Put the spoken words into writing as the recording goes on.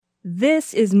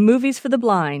This is Movies for the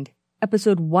Blind,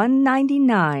 episode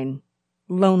 199,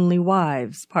 Lonely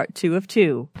Wives, part 2 of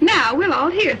 2. Now we'll all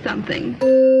hear something.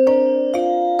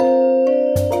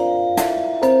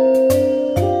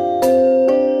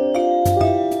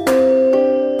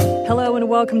 Hello and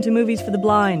welcome to Movies for the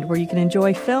Blind, where you can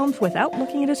enjoy films without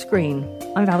looking at a screen.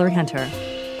 I'm Valerie Hunter.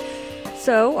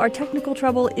 So, our technical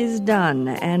trouble is done,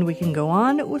 and we can go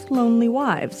on with Lonely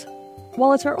Wives.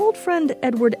 While it's our old friend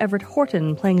Edward Everett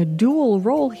Horton playing a dual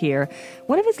role here,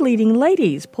 one of his leading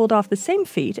ladies pulled off the same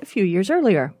feat a few years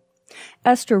earlier.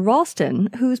 Esther Ralston,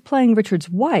 who's playing Richard's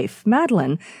wife,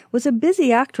 Madeline, was a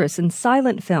busy actress in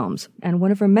silent films, and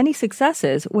one of her many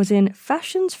successes was in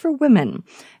Fashions for Women,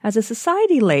 as a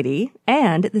society lady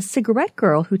and the cigarette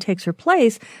girl who takes her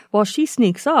place while she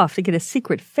sneaks off to get a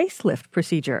secret facelift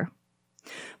procedure.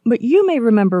 But you may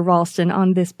remember Ralston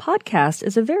on this podcast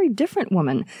as a very different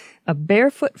woman, a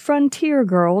barefoot frontier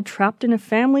girl trapped in a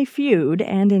family feud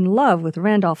and in love with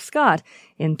Randolph Scott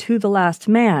in To the Last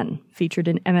Man, featured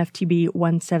in MFTB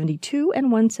 172 and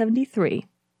 173.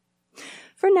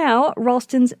 For now,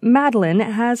 Ralston's Madeline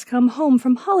has come home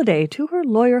from holiday to her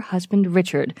lawyer husband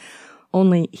Richard.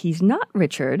 Only he's not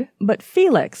Richard, but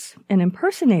Felix, an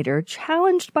impersonator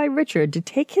challenged by Richard to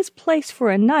take his place for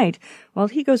a night while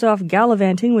he goes off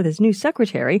gallivanting with his new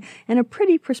secretary and a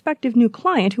pretty prospective new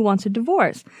client who wants a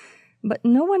divorce. But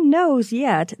no one knows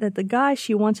yet that the guy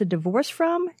she wants a divorce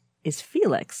from is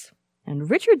Felix. And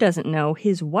Richard doesn't know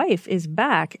his wife is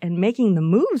back and making the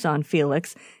moves on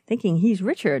Felix, thinking he's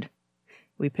Richard.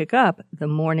 We pick up the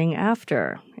morning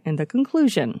after, in the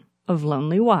conclusion of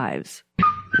Lonely Wives.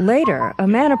 Later, a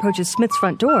man approaches Smith's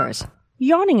front doors,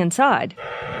 yawning inside.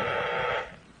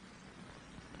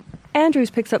 Andrews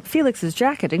picks up Felix's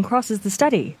jacket and crosses the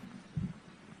study,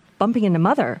 bumping into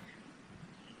Mother.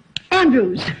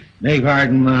 Andrews! Beg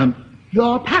pardon, Mom.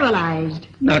 You're paralyzed.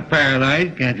 Not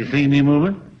paralyzed. Can't you see me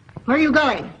moving? Where are you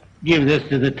going? Give this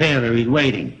to the tailor. He's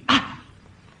waiting.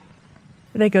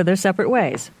 They go their separate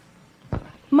ways.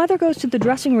 Mother goes to the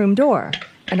dressing room door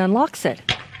and unlocks it.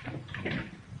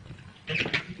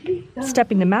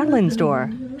 Stepping to Madeline's door,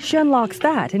 she unlocks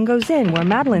that and goes in where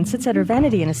Madeline sits at her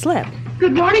vanity in a slip.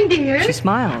 Good morning, dear. She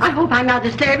smiles. I hope I'm not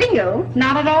disturbing you.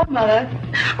 Not at all, Mother.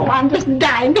 Oh, I'm just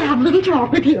dying to have a little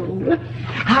talk with you.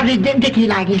 How did Dickie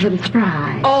like his little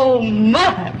surprise? Oh,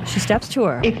 Mother, She steps to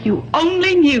her. if you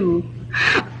only knew.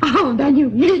 Oh, then you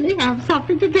really have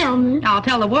something to tell me. I'll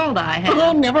tell the world I have.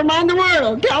 Oh, never mind the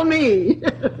world. Tell me.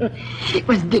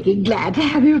 Was Dickie glad to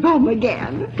have you home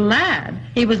again? Glad.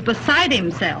 He was beside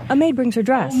himself. A maid brings her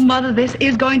dress. Mother, this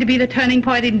is going to be the turning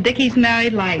point in Dickie's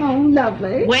married life. Oh,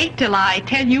 lovely. Wait till I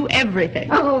tell you everything.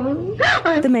 Oh,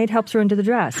 The maid helps her into the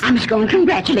dress. I must go and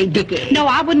congratulate Dickie. No,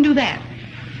 I wouldn't do that.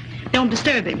 Don't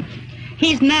disturb him.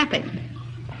 He's napping.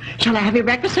 Shall I have your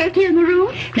breakfast served here in the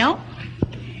room? No.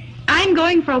 I'm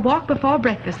going for a walk before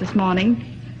breakfast this morning.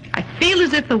 I feel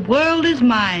as if the world is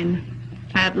mine.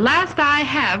 At last I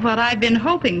have what I've been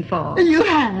hoping for. You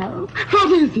have?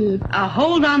 What is it? A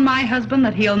hold on my husband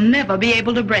that he'll never be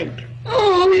able to break.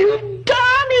 Oh, you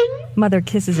darling. Mother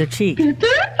kisses her cheek,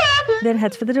 then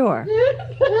heads for the door.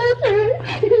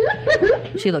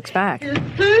 She looks back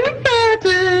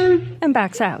and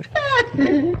backs out.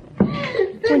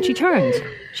 When she turns,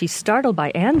 she's startled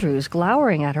by Andrews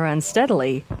glowering at her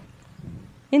unsteadily.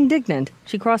 Indignant,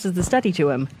 she crosses the study to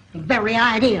him. The very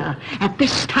idea. At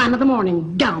this time of the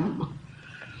morning. Dumb.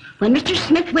 When Mr.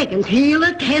 Smith wakens, he'll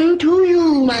attend to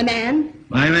you, my man.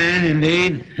 My man,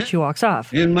 indeed. She walks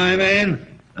off. In my man?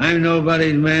 I'm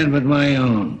nobody's man but my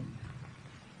own.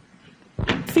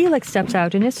 Felix steps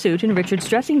out in his suit and Richard's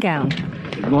dressing gown.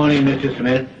 Good morning, Mr.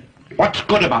 Smith. What's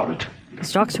good about it?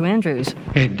 Stalks to Andrews.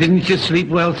 Hey, didn't you sleep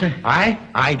well, sir?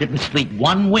 I didn't sleep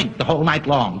one wink the whole night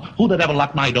long. Who the devil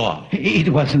locked my door? It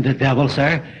wasn't the devil,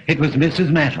 sir. It was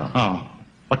Mrs. Metal. Oh,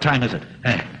 what time is it?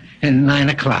 9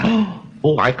 o'clock.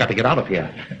 Oh, I've got to get out of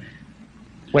here.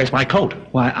 Where's my coat?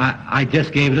 Why, I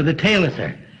just gave it to the tailor,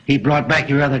 sir. He brought back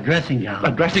your other dressing gown. The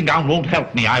dressing gown won't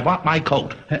help me. I want my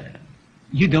coat.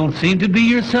 You don't seem to be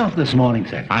yourself this morning,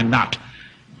 sir. I'm not.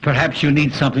 Perhaps you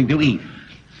need something to eat.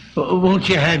 Won't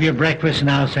you have your breakfast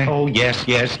now, sir? Oh, yes.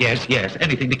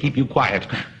 Anything to keep you quiet.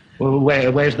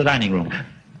 Where's the dining room?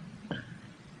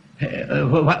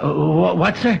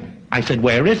 What, sir? I said,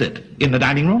 where is it? In the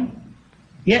dining room?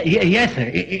 Yes, sir.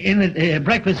 In the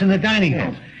breakfast in the dining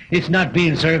room. It's not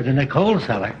being served in the coal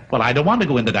cellar. Well, I don't want to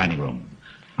go in the dining room.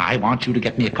 I want you to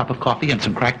get me a cup of coffee and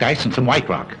some cracked ice and some White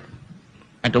Rock.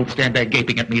 And don't stand there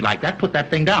gaping at me like that. Put that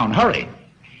thing down. Hurry.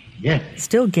 Yes.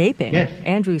 Still gaping, Yes.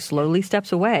 Andrew slowly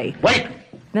steps away, Wait!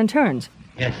 then turns.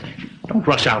 Yes. Don't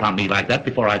rush out on me like that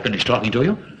before I finish talking to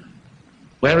you.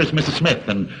 Where is Mrs. Smith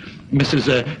and Mrs.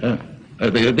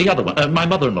 The other one, my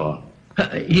mother-in-law?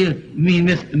 You mean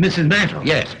Mrs. Mantle?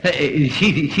 Yes.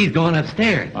 She's going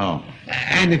upstairs. Oh.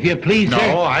 And if you please, No,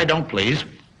 sir... I don't please.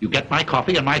 You get my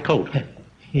coffee and my coat.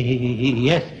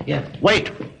 Yes.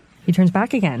 Wait. He turns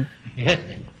back again. Yes.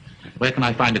 Where can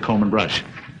I find a comb and brush?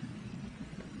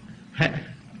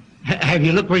 Have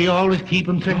you looked where you always keep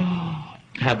them, sir?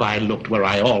 Have I looked where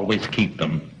I always keep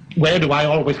them? Where do I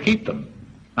always keep them?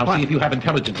 Now see if you have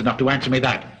intelligence enough to answer me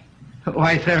that.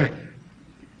 Why, sir,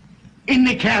 in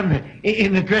the cabinet,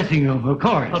 in the dressing room, of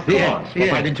course. Of course. Yes, Well,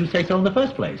 yes. why didn't you say so in the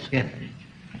first place? Yes.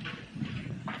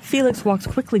 Felix walks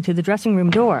quickly to the dressing room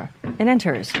door and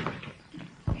enters.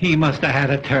 He must have had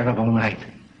a terrible night.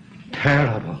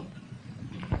 Terrible.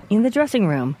 In the dressing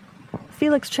room,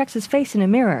 Felix checks his face in a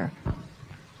mirror,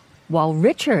 while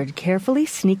Richard carefully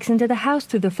sneaks into the house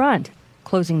through the front,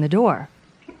 closing the door.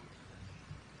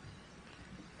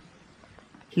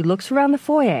 He looks around the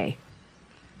foyer,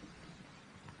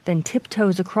 then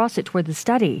tiptoes across it toward the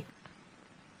study,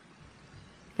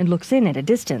 and looks in at a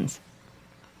distance.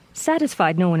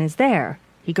 Satisfied no one is there,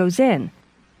 he goes in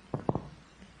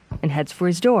and heads for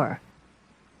his door.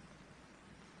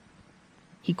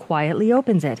 He quietly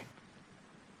opens it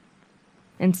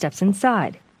and steps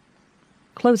inside,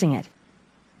 closing it.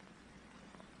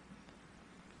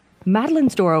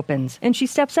 Madeline's door opens, and she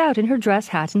steps out in her dress,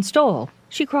 hat, and stole.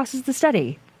 She crosses the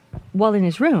study. While in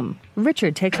his room,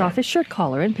 Richard takes off his shirt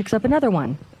collar and picks up another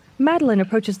one. Madeline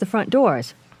approaches the front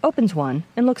doors, opens one,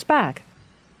 and looks back.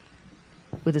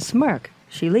 With a smirk,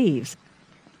 she leaves.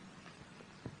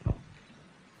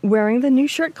 Wearing the new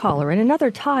shirt collar and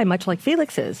another tie much like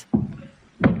Felix's,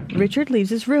 Richard leaves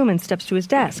his room and steps to his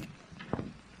desk,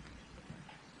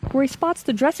 where he spots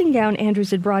the dressing gown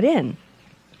Andrews had brought in.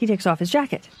 He takes off his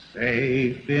jacket.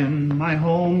 Safe in my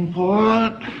home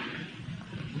port,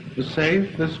 the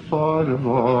safest port of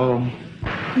all.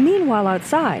 Meanwhile,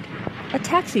 outside, a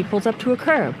taxi pulls up to a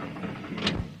curb.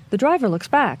 The driver looks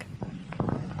back.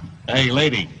 Hey,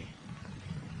 lady,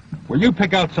 will you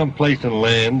pick out some place and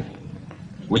land?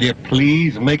 Will you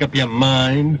please make up your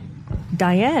mind?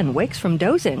 Diane wakes from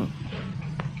dozing.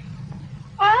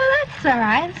 Oh, that's all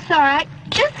right. It's all right.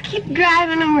 Just keep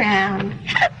driving around.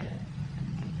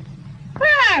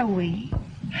 Where are we?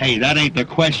 Hey, that ain't the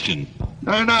question.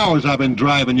 9 hours I've been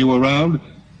driving you around.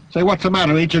 Say, what's the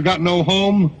matter? Ain't you got no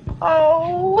home?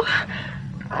 Oh,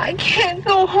 I can't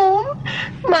go home.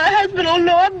 My husband will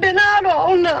know I've been out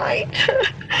all night.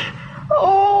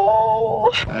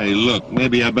 Oh. Hey, look,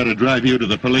 maybe I better drive you to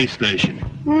the police station.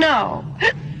 No.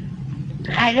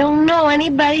 I don't know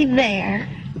anybody there.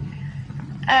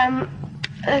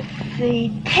 Let's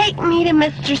see. Take me to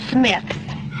Mr. Smith's.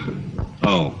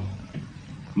 Oh.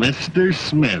 Mr.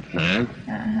 Smith, huh?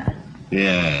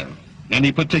 Yeah.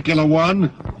 Any particular one?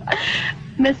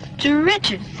 Mr.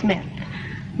 Richard Smith,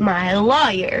 my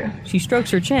lawyer. She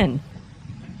strokes her chin.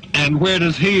 And where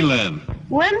does he live?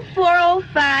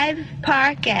 1405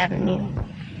 Park Avenue.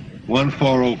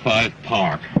 1405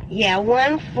 Park. Yeah,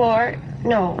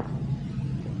 1540.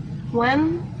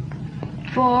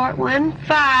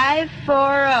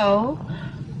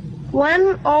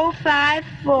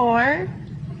 1054.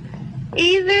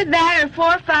 Either that or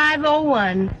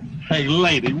 4501. Hey,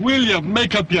 lady, will you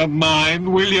make up your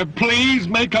mind? Will you please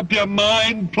make up your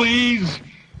mind, please?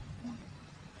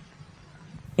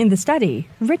 In the study,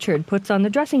 Richard puts on the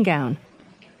dressing gown.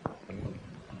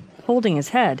 Holding his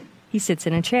head, he sits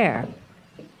in a chair.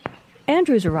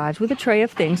 Andrews arrives with a tray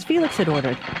of things Felix had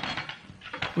ordered.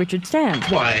 Richard stands.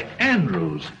 Why,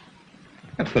 Andrews.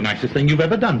 That's the nicest thing you've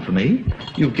ever done for me.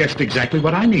 You've guessed exactly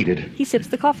what I needed. He sips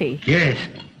the coffee. Yes.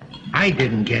 I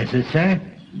didn't guess it, sir.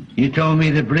 You told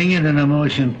me to bring it in a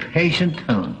most impatient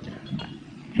tone.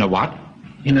 You know what?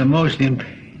 In a most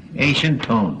impatient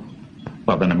tone.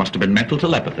 Well, then it must have been mental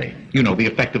telepathy. You know, the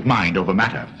effect of mind over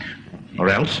matter. Or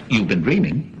else you've been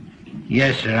dreaming.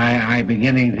 Yes, sir. I'm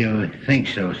beginning to think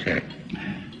so, sir.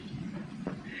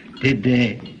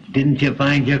 Didn't you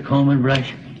find your comb and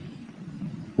brush?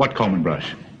 What comb and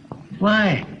brush?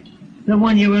 Why, the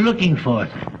one you were looking for,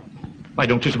 sir. Why,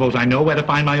 don't you suppose I know where to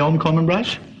find my own comb and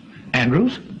brush?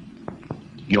 Andrews,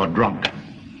 you're drunk.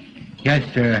 Yes,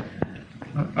 sir.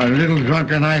 A little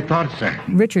drunker than I thought, sir.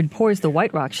 Richard pours the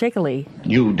White Rock shakily.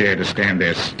 You dare to stand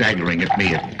there staggering at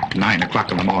me at 9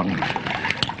 o'clock in the morning.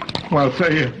 Well,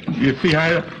 sir, you see,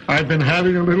 I've been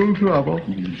having a little trouble.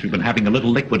 You've been having a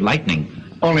little liquid lightning.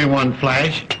 Only one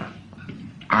flash.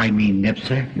 I mean nip,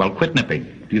 sir. Well, quit nipping.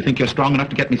 Do you think you're strong enough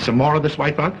to get me some more of this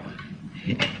White Rock?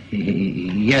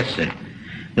 Yes, sir.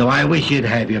 Though I wish you'd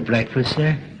have your breakfast,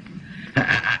 sir.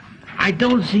 I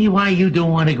don't see why you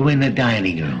don't want to go in the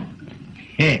dining room.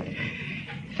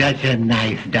 Such a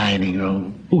nice dining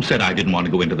room. Who said I didn't want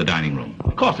to go into the dining room?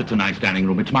 Of course it's a nice dining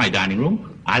room. It's my dining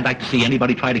room. I'd like to see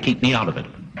anybody try to keep me out of it.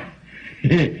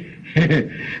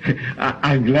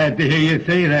 I'm glad to hear you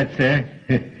say that, sir.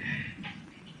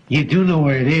 You do know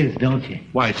where it is, don't you?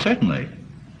 Why, certainly.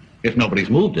 If nobody's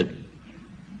moved it.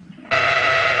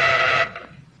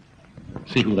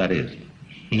 See who that is.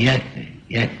 Yes, sir.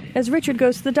 Yes, sir. As Richard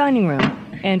goes to the dining room,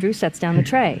 Andrew sets down the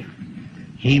tray.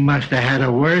 He must have had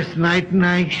a worse night than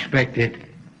I expected.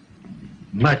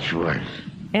 Much worse.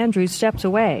 Andrew steps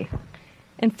away,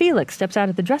 and Felix steps out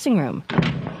of the dressing room.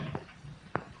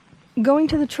 Going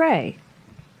to the tray,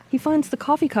 he finds the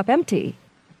coffee cup empty.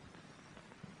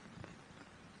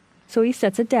 So he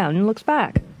sets it down and looks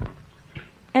back.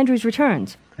 Andrews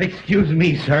returns. Excuse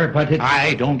me, sir, but it's...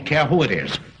 I don't care who it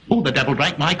is. Who the devil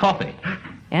drank my coffee?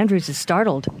 Andrews is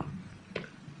startled.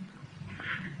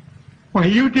 Why,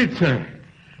 you did, sir.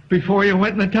 Before you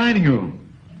went in the dining room.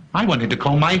 I wanted to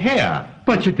comb my hair.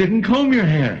 But you didn't comb your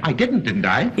hair. I didn't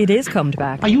I? It is combed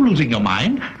back. Are you losing your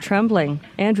mind? Trembling,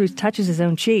 Andrews touches his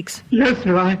own cheeks. Yes,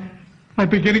 sir, I'm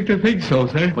beginning to think so,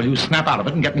 sir. Well, you snap out of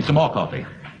it and get me some more coffee.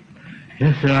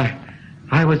 Yes, sir,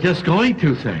 I was just going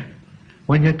to, sir,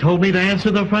 when you told me to answer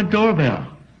the front doorbell.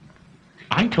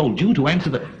 I told you to answer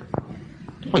the...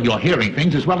 Well, you're hearing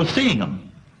things as well as seeing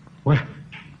them. Well,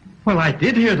 I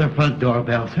did hear the front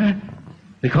doorbell, sir,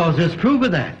 because there's proof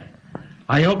of that.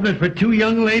 I opened it for two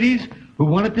young ladies who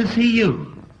wanted to see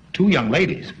you. Two young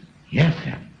ladies? Yes,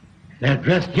 sir. They're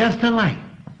dressed just alike.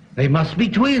 They must be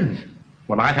twins.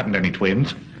 Well, I haven't any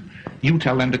twins. You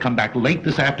tell them to come back late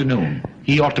this afternoon.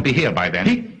 He ought to be here by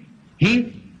then.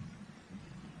 He?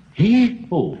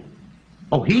 Who?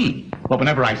 Oh, he. Well,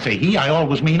 whenever I say he, I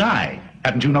always mean I.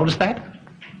 Haven't you noticed that?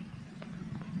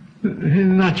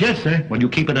 Not yet, sir. Well, you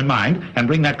keep it in mind and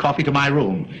bring that coffee to my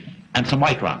room. And some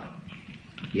White Rock.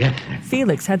 Yes, sir.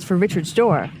 Felix heads for Richard's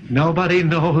door. Nobody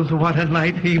knows what a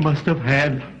night he must have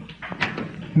had.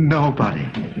 Nobody.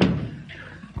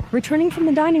 Returning from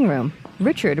the dining room,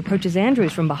 Richard approaches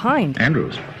Andrews from behind.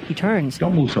 Andrews, He turns.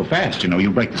 don't move so fast. You know,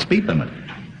 you break the speed limit.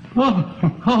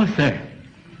 Oh, sir.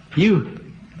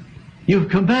 You've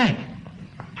come back.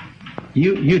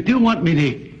 You do want me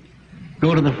to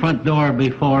go to the front door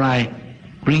before I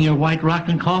bring your White Rock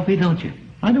and coffee, don't you?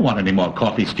 I don't want any more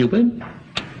coffee, stupid.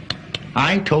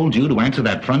 I told you to answer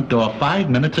that front door 5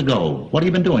 minutes ago. What have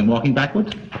you been doing, walking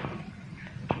backwards?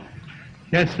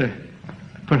 Yes, sir.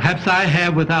 Perhaps I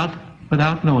have without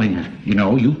knowing it. You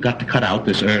know, you've got to cut out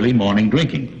this early morning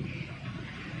drinking.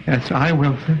 Yes, I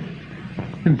will, sir.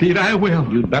 Indeed, I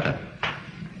will. You'd better.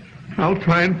 I'll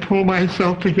try and pull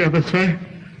myself together, sir.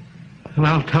 And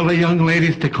I'll tell the young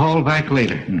ladies to call back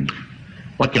later.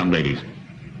 What young ladies?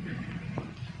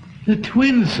 The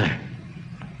twins, sir.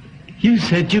 You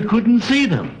said you couldn't see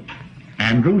them.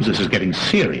 Andrews, this is getting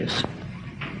serious.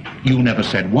 You never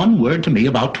said one word to me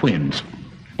about twins.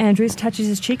 Andrews touches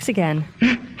his cheeks again.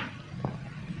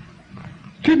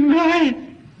 Didn't I?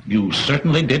 You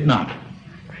certainly did not.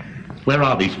 Where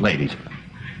are these ladies?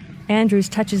 Andrews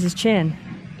touches his chin.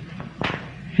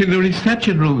 In the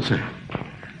reception room, sir.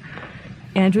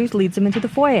 Andrews leads him into the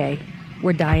foyer,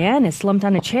 where Diane is slumped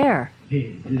on a chair.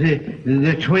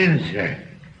 The twins, sir.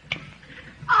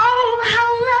 Oh,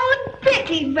 hello,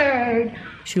 Dickie Bird.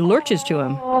 She lurches to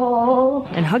him Oh,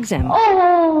 and hugs him.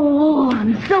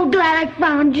 I'm so glad I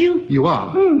found you. You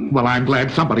are? Well, I'm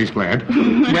glad somebody's glad.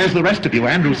 Where's the rest of you?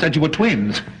 Andrews said you were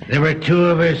twins. There were two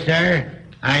of her, sir.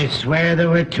 I swear there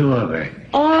were two of her.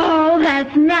 Oh,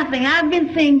 that's nothing. I've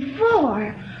been seeing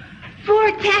 4.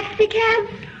 4 taxi cabs,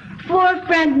 4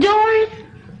 front doors,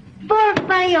 4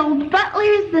 funny old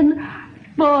butlers, and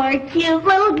 4 cute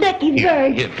little Dickie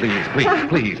Birds. Here,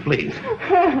 please.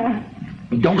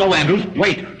 Don't go, Andrews.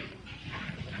 Wait.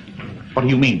 What do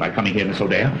you mean by coming here, Miss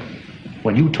O'Dare?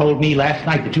 When you told me last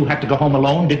night that you had to go home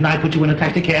alone, didn't I put you in a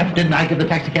taxi cab? Didn't I give the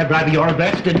taxi cab driver your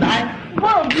address? Didn't I?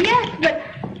 Well, yes,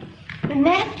 but the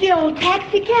nasty old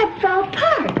taxi cab fell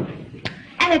apart.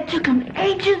 And it took them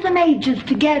ages and ages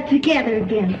to get it together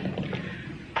again.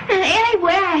 And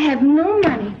anyway, I have no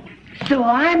money. So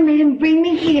I made him bring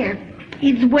me here.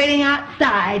 He's waiting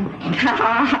outside.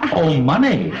 Oh,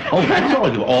 money. Oh, that's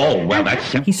all you... Oh, well, that's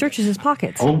simple. He searches his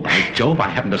pockets. Oh, by Jove, I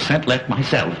haven't a cent left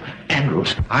myself.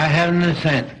 Andrews. I haven't a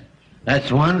cent.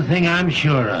 That's one thing I'm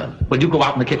sure of. Well, you go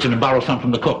out in the kitchen and borrow some from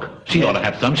the cook. She ought to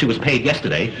have some. She was paid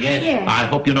yesterday. Yes. Yes. I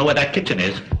hope you know where that kitchen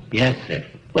is. Yes, sir.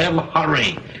 Well,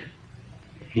 hurry.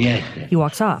 Yes, sir. He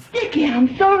walks off. Dickie,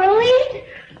 I'm so relieved.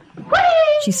 Whee!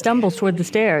 She stumbles toward the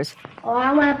stairs. Oh,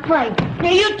 I want to play. Now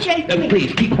you chase me.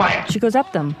 Please, keep quiet. She goes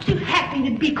up them. Too happy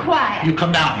to be quiet. You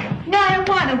come down here. No, I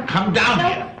want to. Come down No.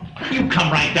 here. You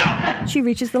come right down. She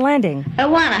reaches the landing. I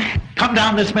wanna. Come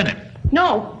down this minute.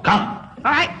 No. Come.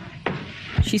 All right.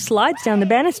 She slides down the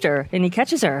banister, and he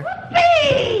catches her.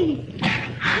 Hey!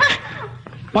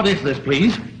 What is this,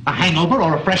 please? A hangover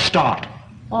or a fresh start?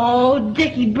 Oh,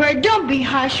 Dickie Bird, don't be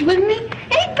harsh with me.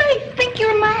 Anybody think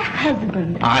you're my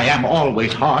husband? I am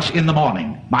always harsh in the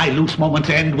morning. My loose moments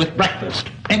end with breakfast.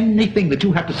 Anything that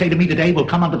you have to say to me today will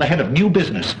come under the head of new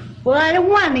business. Well, I don't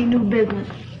want any new business.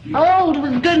 Old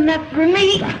was good enough for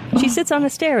me. She sits on a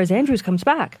stair as Andrews comes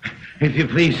back. If you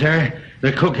please, sir,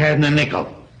 the cook hadn't a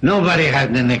nickel. Nobody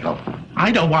hadn't a nickel.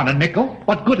 I don't want a nickel.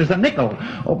 What good is a nickel?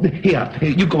 Oh, here,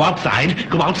 you go outside.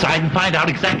 Go outside and find out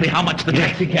exactly how much the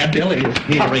taxi cab bill is.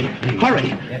 Hurry,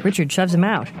 hurry. Richard shoves him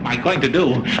out. What am I going to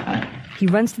do? He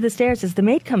runs to the stairs as the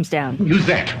maid comes down.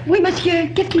 Musette, Oui, monsieur.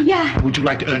 Qu'est-ce qu'il y a? would you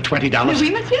like to earn $20?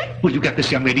 Oui, monsieur. Will you get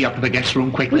this young lady up to the guest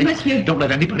room quickly? Oui, monsieur. Don't let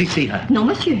anybody see her. Non,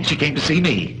 monsieur. She came to see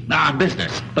me. On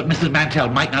business. But Mrs. Mantell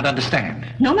might not understand.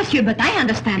 No, monsieur, but I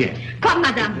understand. Yes. Come,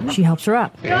 madame. She helps her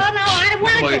up. No, I don't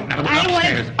want to Wait, go. now, I don't want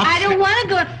upstairs, to. I don't want to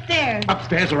go upstairs.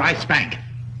 Upstairs or I spank.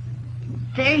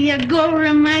 There you go,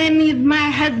 reminding me of my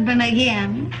husband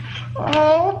again.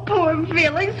 Oh, poor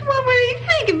Felix. What would he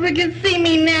think if he could see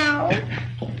me now?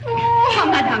 Oh,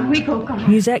 come, madame, we go, come.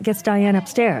 Musette gets Diane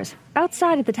upstairs.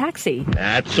 Outside at the taxi.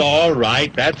 That's all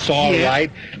right. That's all right.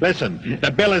 Listen,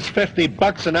 the bill is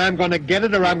 $50, and I'm going to get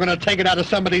it, or I'm going to take it out of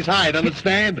somebody's hide.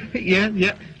 Understand? Yeah.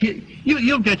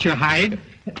 You'll get your hide.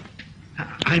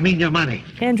 I mean your money.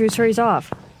 Andrews hurries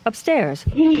off. Upstairs,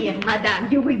 Here,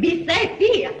 madame, you will be safe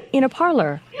here. in a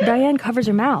parlor, Diane covers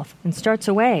her mouth and starts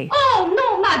away. Oh,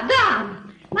 no,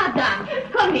 madame. Madame,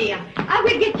 come here. I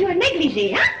will get you a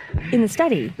negligee, huh? In the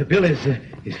study, The bill is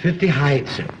 50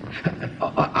 hides.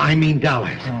 I mean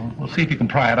dollars. Oh, well, see if you can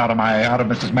pry it out of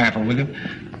Mrs. Mantle, will you?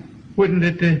 Wouldn't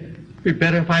it be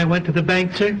better if I went to the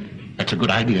bank, sir? That's a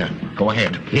good idea. Go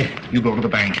ahead. Yeah. You go to the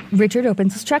bank. Richard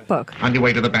opens his checkbook. On your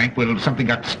way to the bank, something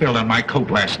got spilled on my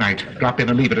coat last night. Drop in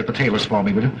and leave it at the tailor's for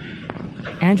me, will you?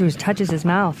 Andrews touches his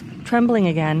mouth, trembling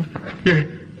again.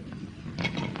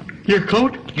 Your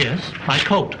coat? Yes, my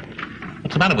coat.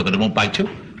 What's the matter with it? It won't bite you?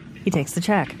 He takes the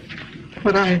check.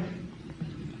 But I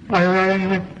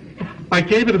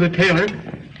gave it to the tailor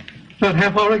not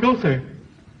half hour ago, sir.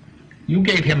 You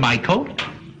gave him my coat?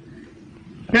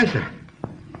 Yes, sir.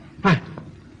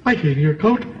 I gave you your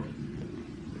coat.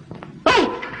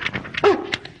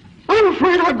 I'm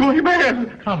afraid I'm going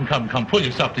mad. Come. Pull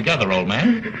yourself together, old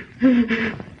man.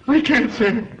 I can't,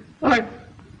 sir.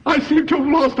 I seem to have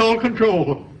lost all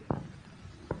control.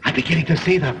 I'm beginning to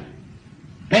see them.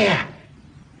 There.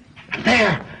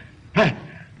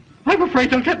 I'm afraid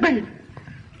they'll get me.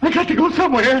 I got to go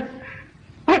somewhere.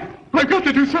 I've got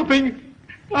to do something.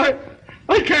 I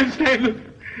can't stand it.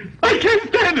 I can't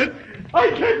stand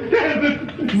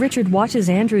it. Richard watches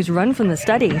Andrews run from the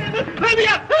study, Let me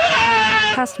out.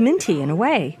 past Minty and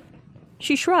away.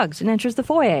 She shrugs and enters the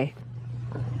foyer.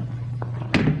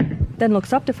 Then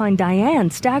looks up to find Diane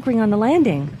staggering on the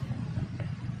landing.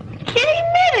 Kitty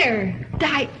Knitter!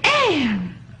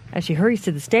 Diane! As she hurries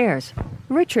to the stairs,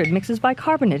 Richard mixes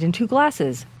bicarbonate in 2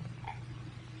 glasses.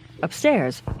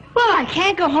 Upstairs, Well, I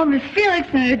can't go home with Felix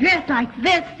in a dress like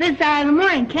this hour of the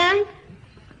morning, can I?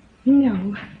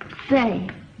 No. Say,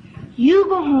 you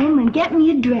go home and get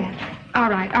me a dress. All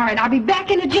right. I'll be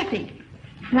back in a jiffy.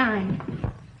 Fine.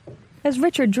 as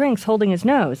Richard drinks holding his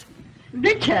nose,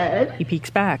 Richard? he peeks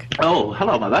back. Oh,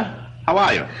 hello, Mother. How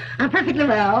are you? I'm perfectly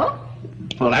well.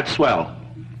 Well, that's swell.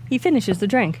 He finishes the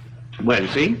drink. Well, you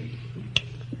see,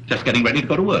 just getting ready to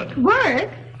go to work. Work?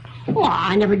 Well,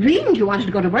 I never dreamed you wanted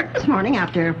to go to work this morning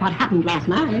after what happened last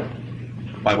night.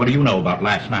 Why, what do you know about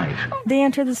last night? They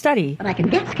enter the study. But I can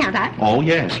guess, can't I? Oh,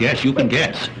 yes, you can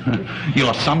guess.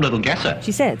 You're some little guesser.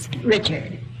 She sits.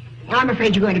 Richard, I'm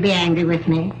afraid you're going to be angry with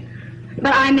me.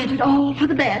 But I meant it all for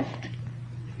the best.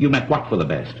 You meant what for the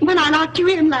best? When I locked you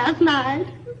in last night.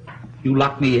 You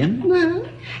locked me in? Well,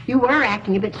 you were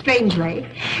acting a bit strangely.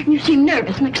 You seemed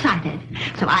nervous and excited.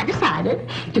 So I decided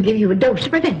to give you a dose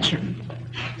of prevention.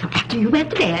 So after you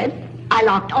went to bed, I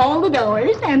locked all the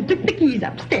doors and took the keys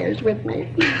upstairs with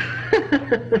me.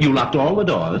 You locked all the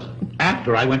doors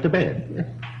after I went to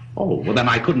bed? Oh, well, then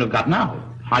I couldn't have gotten out.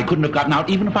 I couldn't have gotten out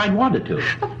even if I'd wanted to.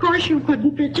 Of course you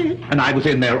couldn't, Richard. And I was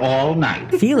in there all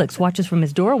night. Felix watches from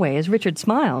his doorway as Richard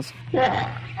smiles.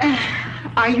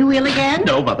 Are you ill again?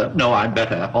 No, Mother. No, I'm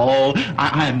better. Oh,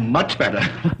 I'm much better.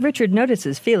 Richard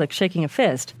notices Felix shaking a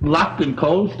fist. Locked in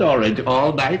cold storage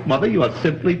all night, Mother. You are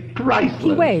simply priceless.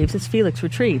 He waves as Felix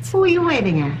retreats. Who are you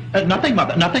waving at? Nothing,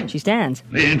 Mother, nothing. She stands.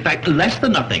 In fact, less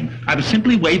than nothing. I was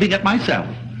simply waving at myself.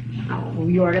 Oh, Oh,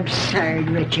 you're absurd,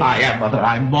 Richard. I am, Mother.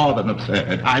 I'm more than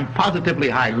absurd. I'm positively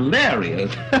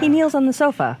hilarious. He kneels on the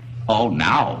sofa. Oh,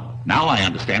 now I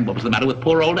understand what was the matter with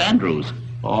poor old Andrews.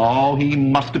 Oh, he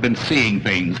must have been seeing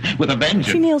things with a vengeance.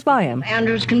 She kneels by him.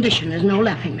 Andrew's condition is no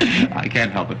laughing. I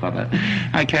can't help it, Mother.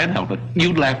 I can't help it.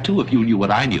 You'd laugh, too, if you knew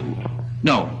what I knew.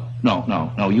 No,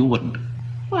 you wouldn't.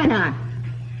 Why not?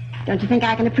 Don't you think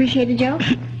I can appreciate a joke?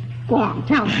 Go on,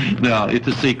 tell me. No, it's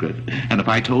a secret. And if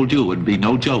I told you, it would be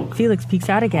no joke. Felix peeks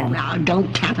out again. Now,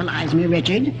 don't tantalize me,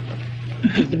 Richard.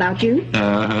 Is it about you?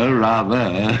 Rather.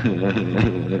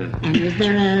 And is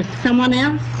there someone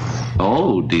else?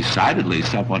 Oh, decidedly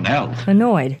someone else.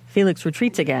 Annoyed, Felix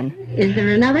retreats again. Is there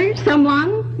another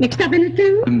someone mixed up in it,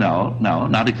 too? No,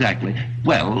 not exactly.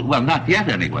 Well, not yet,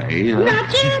 anyway.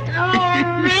 Not yet?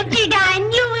 Oh, Richard, I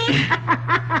knew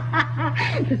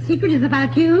it. The secret is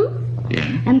about you Yeah.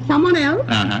 and someone else.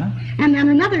 Uh-huh. And then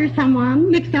another someone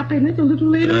mixed up in it a little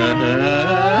later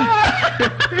on.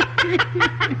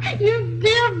 You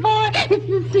dear boy, it's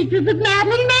the secret that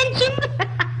Madeline mentioned.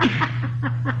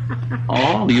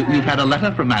 Oh, you've had a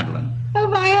letter from Madeline.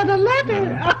 Have I had a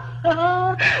letter?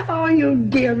 Oh, you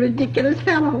dear ridiculous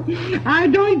fellow. I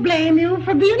don't blame you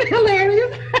for being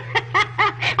hilarious.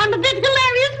 I'm a bit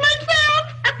hilarious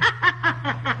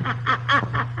myself.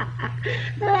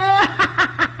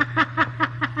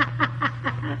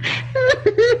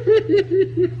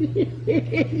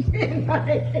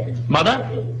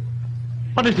 Mother?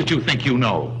 What is it you think you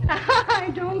know?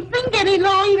 I don't think any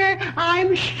longer,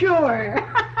 I'm sure.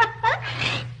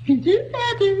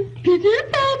 Pitter-patter,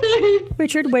 pitter-patter,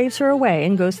 Richard waves her away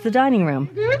and goes to the dining room.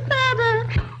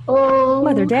 pitter-patter. Oh,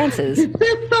 Mother dances.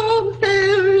 footsteps on the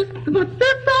stairs, the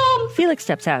footsteps on. Felix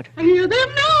steps out. I hear them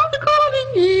now, the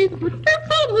calling me, the footsteps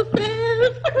on the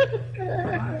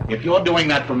stairs. If you're doing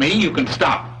that for me, you can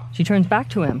stop. She turns back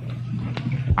to him.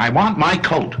 I want my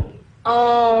coat.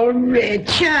 Oh,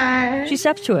 Richard. She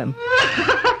steps to him.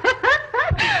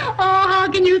 Oh, how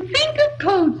can you think of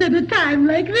coats at a time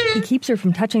like He this? keeps her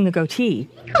from touching the goatee.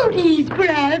 Coaties,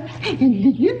 perhaps,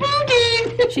 and little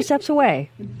booties. She steps away.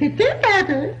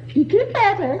 Pitter-patter,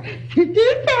 pitter-patter,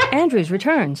 pitter-patter. Andrews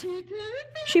returns.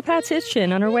 She pats his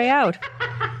chin on her way out.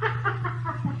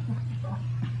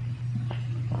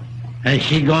 Has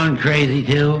she gone crazy,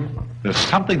 too? There's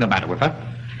something the matter with her.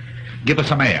 Give her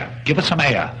some air. Give her some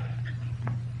air.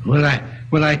 Will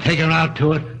I take her out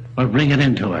to it or bring it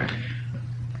into her?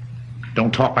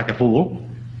 Don't talk like a fool.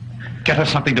 Get her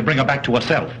something to bring her back to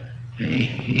herself.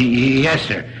 Yes,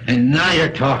 sir. And now you're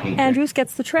talking. Andrews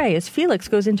gets the tray as Felix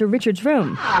goes into Richard's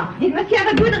room. Did Monsieur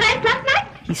have a good rest last night?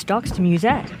 He stalks to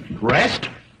Musette. Rest?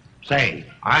 Say,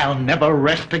 I'll never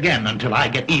rest again until I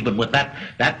get even with that...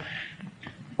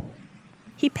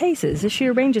 He paces as she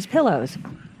arranges pillows.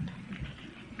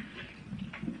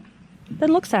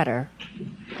 Then looks at her.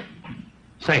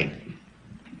 Say,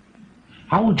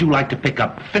 how would you like to pick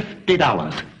up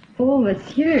 $50? Oh,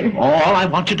 monsieur. All I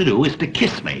want you to do is to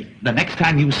kiss me the next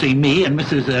time you see me and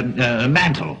Mrs.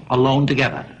 Mantle alone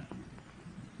together.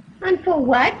 And for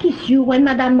what? Kiss you and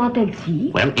Madame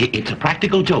Montelsey? Well, it's a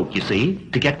practical joke, you see,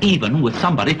 to get even with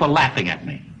somebody for laughing at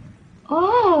me.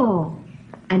 Oh.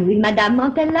 And will Madame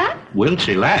Montel laugh? Will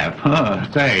she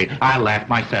laugh? Say, I'll laugh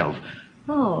myself.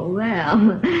 Oh,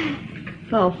 well.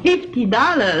 For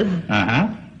 $50. Uh-huh.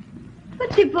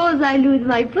 But suppose I lose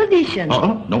my position.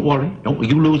 Oh, don't worry.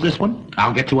 You lose this one,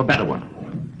 I'll get you a better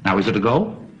one. Now, is it a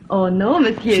go? Oh, no,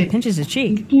 She monsieur. pinches his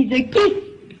cheek. It is a kiss.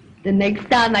 The next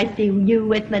time I see you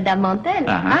with Madame Montel.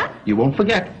 Uh-huh. Huh? You won't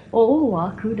forget. Oh, how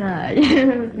could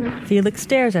I? Felix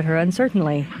stares at her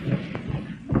uncertainly.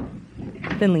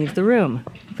 Then leaves the room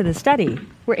for the study,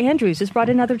 where Andrews has brought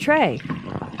another tray.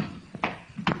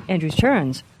 Andrews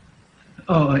turns.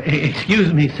 Oh,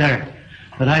 excuse me, sir,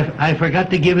 but I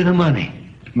forgot to give you the money.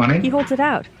 He Money? holds it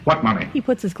out. What money? He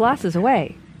puts his glasses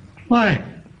away. Why?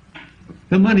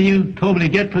 The money you told me to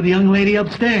get for the young lady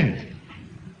upstairs.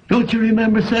 Don't you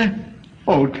remember, sir?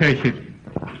 Oh, take it.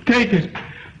 Take it.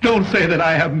 Don't say that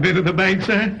I haven't been to the bank,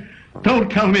 sir. Don't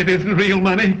tell me it isn't real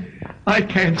money. I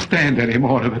can't stand any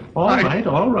more of it. All right. If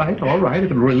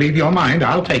it'll relieve your mind,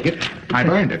 I'll take it. I've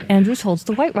earned it. Andrews holds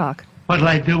the White Rock. What'll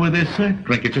I do with this, sir?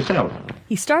 Drink it yourself.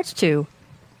 He starts to,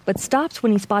 but stops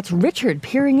when he spots Richard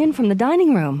peering in from the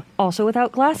dining room, also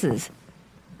without glasses.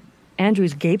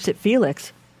 Andrews gapes at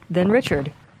Felix, then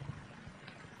Richard.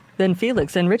 Then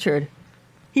Felix and Richard.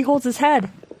 He holds his head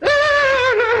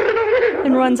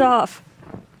and runs off.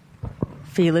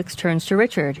 Felix turns to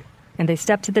Richard, and they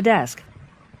step to the desk.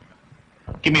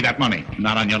 Give me that money.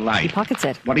 Not on your He life. pockets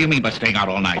it. What do you mean by staying out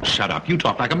all night? Shut up. You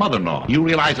talk like a mother-in-law. You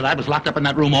realize that I was locked up in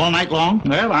that room all night long?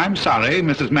 Well, I'm sorry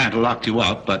Mrs. Mantle locked you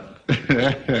up, but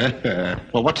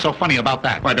Well, what's so funny about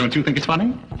that? Why, don't you think it's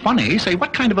funny? Funny? Say,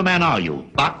 what kind of a man are you?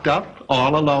 Locked up,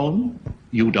 all alone?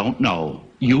 You don't know.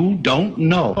 You don't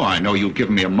know. Oh, I know you've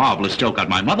given me a marvelous joke on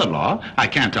my mother-in-law. I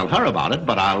can't tell her about it,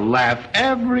 but I'll laugh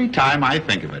every time I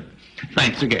think of it.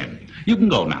 Thanks again. You can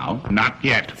go now. Not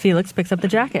yet. Felix picks up the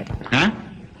jacket. Huh?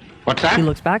 What's that? He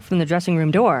looks back from the dressing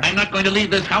room door. I'm not going to leave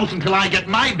this house until I get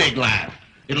my big laugh.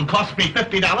 It'll cost me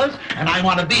 $50, and I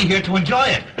want to be here to enjoy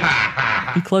it. Ha, ha,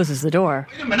 ha. He closes the door.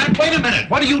 Wait a minute.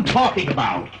 What are you talking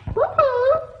about?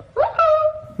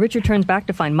 Richard turns back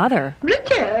to find Mother.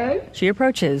 Richard? She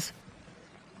approaches.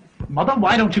 Mother,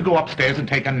 why don't you go upstairs and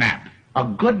take a nap? A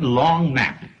good long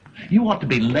nap. You ought to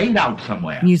be laid out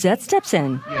somewhere. Musette steps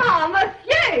in. Oh,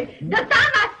 monsieur, the time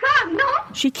has come, no?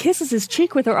 She kisses his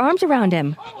cheek with her arms around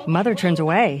him. Mother turns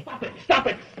away. Stop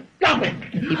it! Stop it!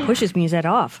 He pushes Musette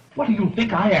off. What do you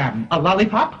think I am? A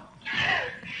lollipop?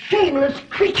 Shameless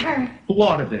creature. Who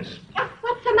ordered this?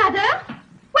 What's the matter?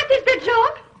 What is the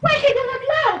joke? Why she do not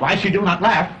laugh? Why she do not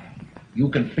laugh? You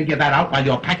can figure that out while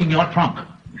you're packing your trunk.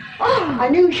 Oh, I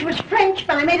knew she was French,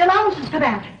 but I made allowances for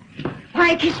that.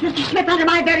 Why kiss Mr. Smith under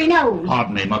my very nose?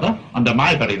 Pardon me, Mother. Under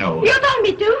my very nose. You told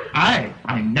me to.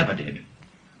 I never did.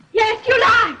 Yes, you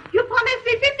lied. You promised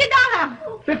me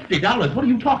 $50. $50? What are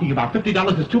you talking about?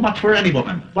 $50 is too much for any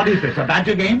woman. What is this, a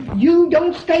badger game? You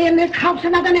don't stay in this house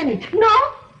another minute. No?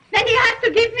 Then you have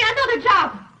to give me another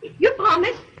job. You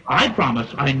promised. I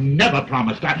promise. I never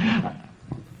promised.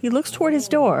 He looks toward his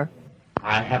door.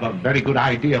 I have a very good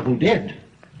idea who did.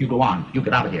 You go on. You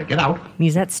get out of here. Get out.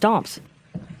 Musette stomps.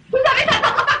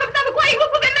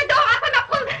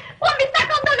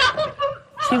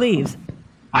 She leaves.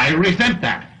 I resent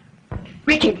that.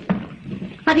 Richard,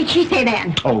 what did she say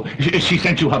then? Oh, she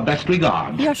sent you her best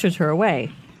regards. He ushers her away.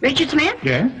 Richard Smith?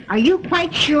 Yes? Are you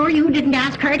quite sure you didn't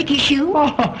ask her to kiss you?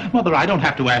 Oh, Mother, I don't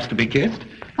have to ask to be kissed.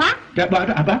 What?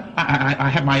 I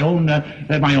have my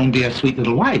own dear sweet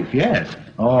little wife, yes.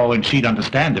 Oh, and she'd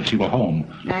understand if she were home.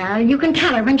 You can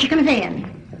tell her when she comes in.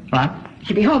 What?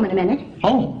 She'll be home in a minute.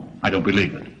 Home? I don't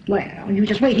believe it. Well, you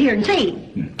just wait here and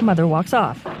see. Mother walks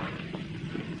off.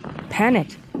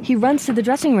 Panicked, he runs to the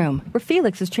dressing room, where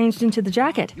Felix has changed into the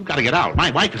jacket. You gotta get out.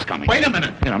 My wife is coming. Wait a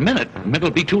minute. In a minute.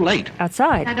 It'll be too late.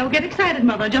 Outside, Now, don't get excited,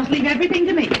 Mother. Just leave everything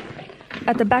to me.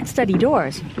 at the back study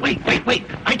doors, Wait.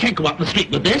 I can't go out in the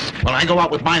street with this. Well, I go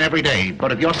out with mine every day.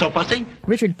 But if you're so fussy...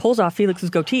 Richard pulls off Felix's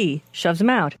goatee, shoves him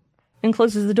out, and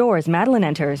closes the door as Madeline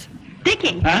enters.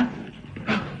 Dickie. Huh?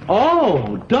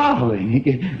 Oh, darling.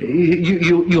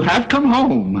 You have come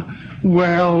home.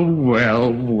 Well.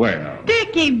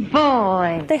 Dickie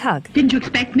boy. They hug. Didn't you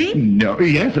expect me? No,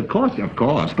 yes, of course,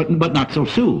 but not so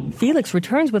soon. Felix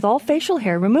returns with all facial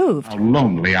hair removed. How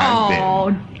lonely I've been.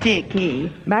 Oh,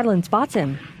 Dickie. Madeline spots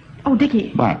him. Oh,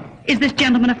 Dickie. What? Is this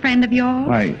gentleman a friend of yours?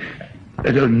 Why,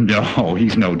 no,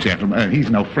 he's no gentleman. He's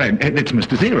no friend. It's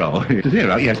Mr. Zero. Mr.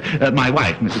 Zero, yes. My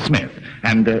wife, Mrs. Smith.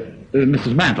 And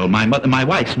Mrs. Mantle, my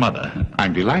wife's mother.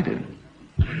 I'm delighted.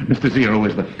 Mr. Zero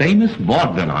is the famous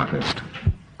vaudeville artist.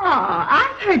 Oh,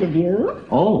 I've heard of you.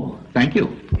 Oh, thank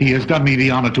you. He has done me the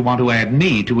honor to want to add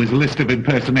me to his list of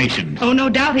impersonations. Oh, no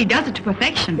doubt he does it to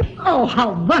perfection. Oh,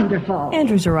 how wonderful.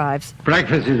 Andrews arrives.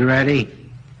 Breakfast is ready.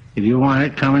 If you want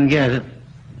it, come and get it.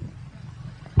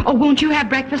 Oh, won't you have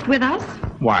breakfast with us?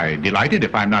 Why, delighted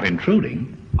if I'm not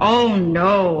intruding. Oh,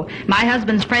 no. My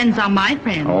husband's friends are my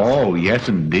friends. Oh, yes,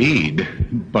 indeed.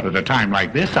 But at a time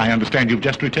like this, I understand you've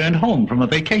just returned home from a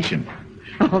vacation.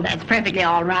 Oh, that's perfectly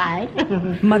all right.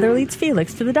 Mother leads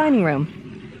Felix to the dining room.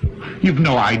 You've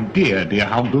no idea, dear,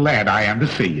 how glad I am to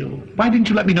see you. Why didn't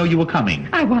you let me know you were coming?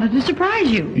 I wanted to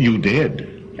surprise you. You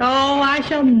did. Oh, I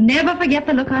shall never forget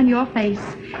the look on your face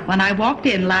when I walked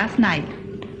in last night.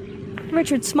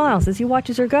 Richard smiles as he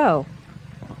watches her go.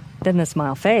 Then the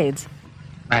smile fades.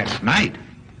 Last night?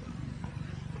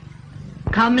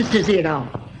 Come, Mr. Zero.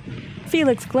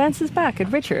 Felix glances back at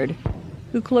Richard,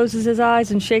 who closes his eyes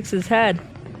and shakes his head.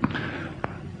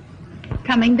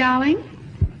 Coming, darling?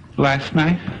 Last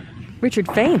night? Richard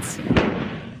faints.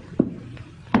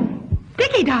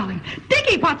 Dickie, darling.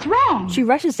 Dickie, what's wrong? She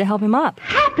rushes to help him up.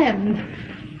 Happened.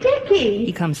 Dickie.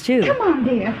 He comes to. Come on,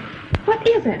 dear. What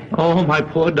is it? Oh, my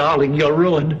poor darling, you're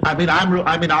ruined.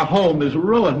 Our home is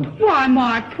ruined. Why,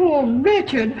 my poor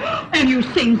Richard. And you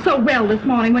seemed so well this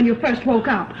morning when you first woke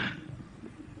up.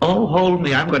 Oh, hold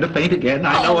me. I'm going to faint again.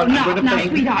 I know I'm going to now, faint.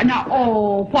 Sweetheart,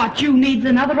 now, what you need's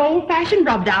another old-fashioned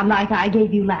rub-down like I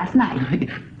gave you last night.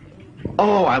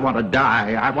 Oh, I want to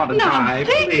die. I want to die.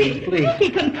 Dickie, Please. Dickie,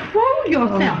 control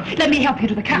yourself. Let me help you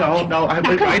to the couch. No, I'm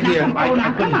now, come right on, here.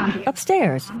 Now, come on.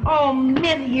 Upstairs, Oh,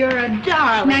 Mitty, you're a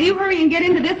darling. Now, you hurry and get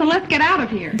into this and let's get out of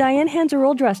here. Diane hands her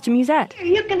old dress to Musette.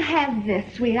 You can have this,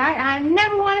 sweetheart. I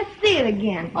never want to see it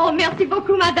again. Oh, merci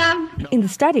beaucoup, madame. In the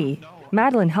study,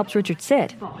 Madeline helps Richard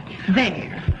sit.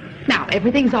 There. Now,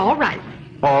 everything's all right.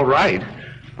 All right.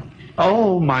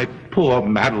 Oh, my poor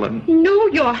Madeline. No,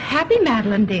 you're happy,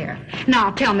 Madeline, dear.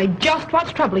 Now, tell me just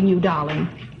what's troubling you, darling.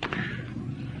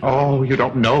 Oh, you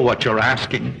don't know what you're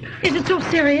asking. Is it so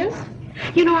serious?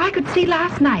 You know, I could see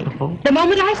last night, the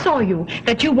moment I saw you,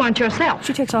 that you weren't yourself.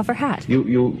 She takes off her hat.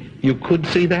 You could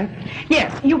see that?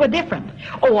 Yes, you were different.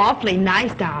 Oh, awfully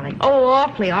nice, darling. Oh,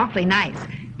 awfully nice.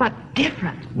 But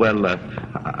different. Well,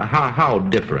 how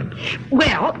different?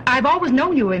 Well, I've always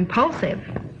known you were impulsive.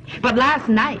 But last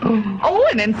night, oh,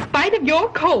 and in spite of your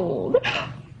cold,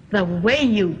 the way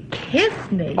you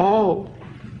kissed me. Oh.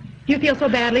 You feel so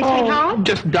badly, sweetheart?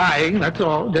 Just dying, that's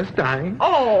all, just dying.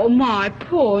 Oh, my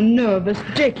poor nervous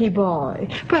Dickie boy.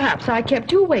 Perhaps I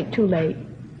kept you awake too late.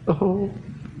 Oh.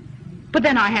 But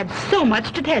then I had so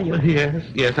much to tell you.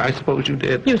 Yes, I suppose you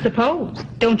did. You suppose.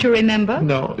 Don't you remember?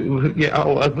 No,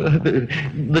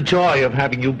 the joy of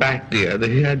having you back, dear.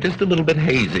 Just a little bit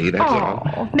hazy, that's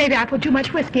all. Maybe I put too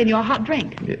much whiskey in your hot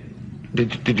drink.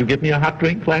 Did you give me a hot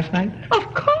drink last night?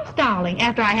 Of course, darling,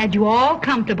 after I had you all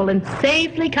comfortable and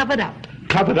safely covered up.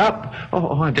 Covered up?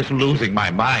 Oh, I'm just losing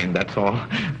my mind, that's all.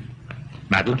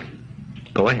 Madeline,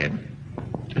 go ahead.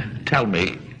 Tell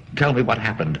me what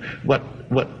happened.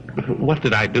 What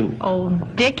did I do? Oh,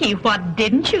 Dickie, what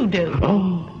didn't you do?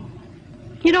 Oh.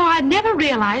 You know, I'd never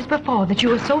realized before that you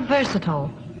were so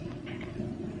versatile.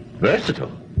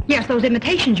 Versatile? Yes, those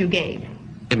imitations you gave.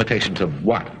 Imitations of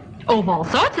what? Oh, of all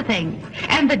sorts of things.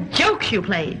 And the jokes you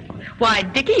played. Why,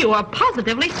 Dickie, you are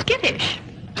positively skittish.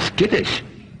 Skittish?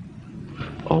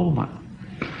 Oh, my.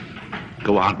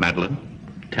 Go on, Madeline.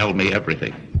 Tell me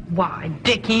everything. Why,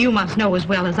 Dickie, you must know as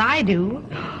well as I do.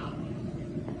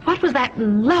 What was that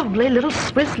lovely little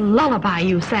Swiss lullaby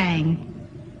you sang?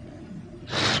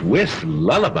 Swiss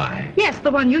lullaby? Yes,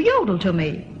 the one you yodeled to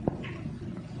me.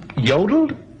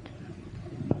 Yodeled?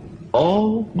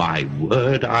 Oh, my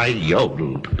word, I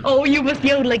yodeled. Oh, you must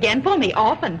yodel again for me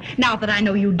often, now that I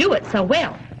know you do it so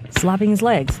well. Slapping his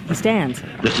legs, he stands.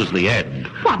 This is the end.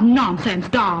 What nonsense,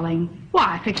 darling.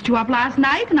 Why, I fixed you up last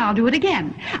night, and I'll do it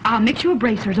again. I'll mix you a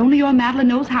bracers, only your Madeline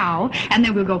knows how, and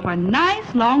then we'll go for a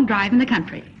nice long drive in the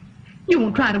country. You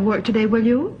won't try to work today, will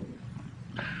you?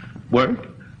 Work?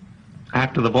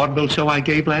 After the vaudeville show I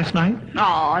gave last night?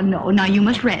 Oh, no. Now you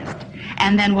must rest.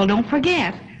 And then, well, don't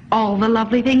forget all the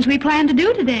lovely things we plan to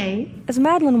do today. As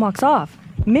Madeline walks off,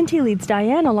 Minty leads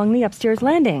Diane along the upstairs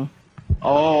landing.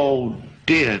 Oh,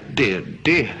 dear.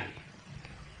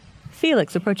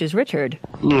 Felix approaches Richard.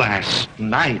 Last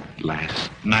night.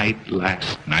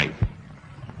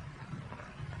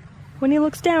 When he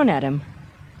looks down at him,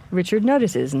 Richard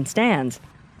notices and stands.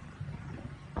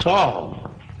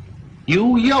 Tall.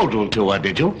 You yodeled to her,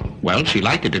 did you? Well, she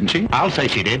liked it, didn't she? I'll say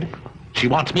she did. She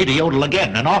wants me to yodel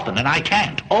again and often, and I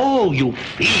can't. Oh, you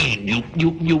fiend.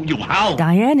 You hound.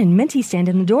 Diane and Minty stand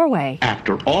in the doorway.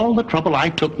 After all the trouble I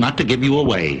took not to give you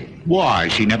away. Why,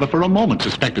 she never for a moment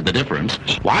suspected the difference.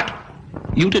 What?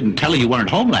 You didn't tell her you weren't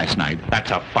home last night.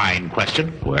 That's a fine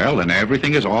question. Well, then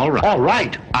everything is all right. All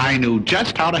right. I knew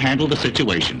just how to handle the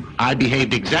situation. I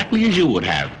behaved exactly as you would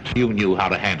have. You knew how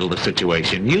to handle the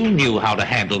situation. You knew how to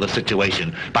handle the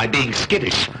situation by being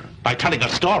skittish, by telling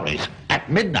us stories at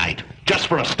midnight, just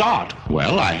for a start.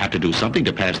 Well, I had to do something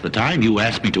to pass the time. You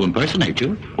asked me to impersonate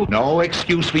you. No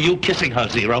excuse for you kissing her,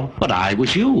 Zero. But I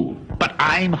was you. But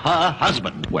I'm her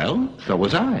husband. Well, so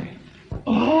was I.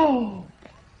 Oh.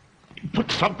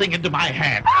 Put something into my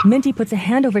hand. Minty puts a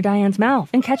hand over Diane's mouth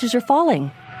and catches her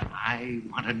falling. I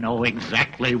want to know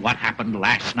exactly what happened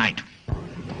last night.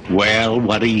 Well,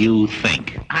 what do you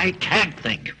think? I can't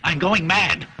think. I'm going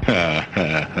mad.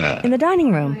 In the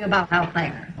dining room, About out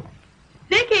there.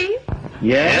 Dickie!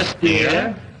 Yes,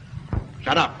 dear?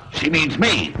 Shut up. She means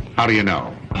me. How do you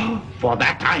know? For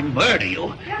that I murder you.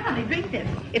 Here, honey, drink this.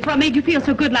 It's what made you feel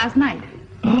so good last night.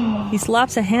 he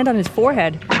slaps a hand on his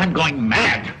forehead I'm going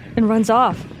mad. and runs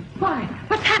off. Why?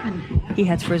 What's happened? He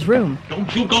heads for his room.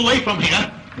 Don't you go away from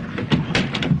here.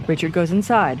 Richard goes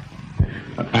inside.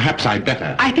 Perhaps I'd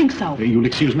better. I think so. You'll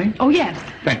excuse me? Oh, yes.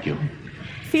 Thank you.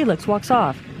 Felix walks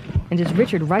off, and as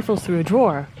Richard rifles through a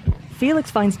drawer,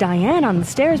 Felix finds Diane on the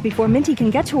stairs before Minty can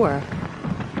get to her.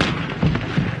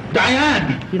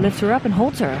 Diane! He lifts her up and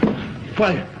holds her.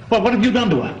 What have you done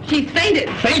to her? She's fainted.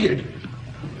 Fainted?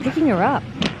 Picking her up,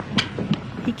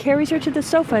 He carries her to the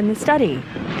sofa in the study.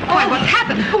 Why, what's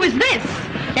happened? Who is this?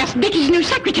 That's Dicky's new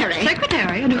secretary.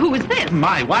 Secretary? And who is this?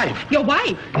 My wife. Your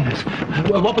wife. Yes.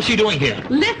 What was she doing here?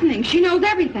 Listening. She knows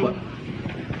everything.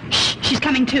 Shh, she's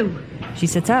coming too. She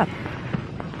sits up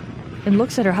and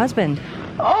looks at her husband.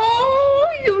 Oh,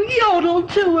 you yodeled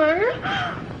to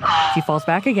her. She falls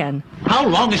back again. How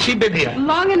long has she been here?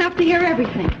 Long enough to hear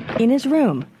everything. In his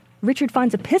room, Richard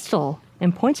finds a pistol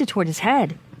and points it toward his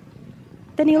head.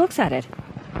 Then he looks at it.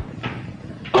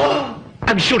 Oh,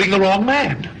 I'm shooting the wrong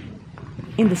man.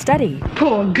 In the study,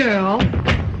 Poor girl.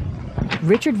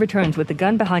 Richard returns with the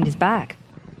gun behind his back.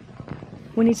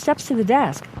 When he steps to the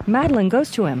desk, Madeline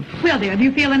goes to him. Well, dear, do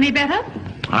you feel any better?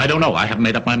 I don't know. I haven't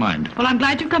made up my mind. Well, I'm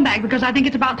glad you've come back because I think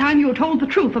it's about time you were told the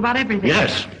truth about everything.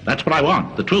 Yes, that's what I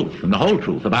want. The truth and the whole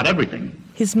truth about everything.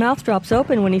 His mouth drops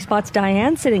open when he spots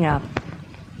Diane sitting up.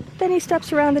 Then he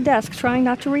steps around the desk, trying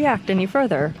not to react any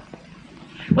further.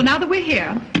 Well, now that we're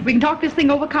here, we can talk this thing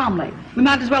over calmly. We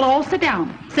might as well all sit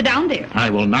down. Sit down, dear. I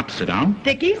will not sit down.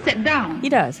 Dickie, sit down. He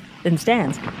does, then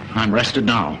stands. I'm rested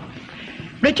now.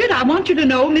 Richard, I want you to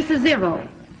know Mrs. Zero.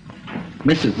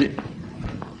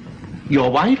 Your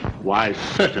wife? Why,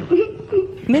 certainly.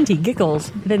 Minty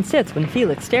giggles, then sits when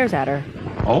Felix stares at her.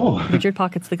 Oh, Richard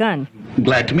pockets the gun.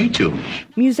 glad to meet you.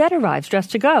 Musette arrives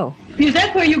dressed to go.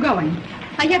 Musette, where are you going?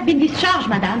 I have been discharged,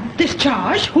 madame.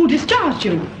 Discharged? Who discharged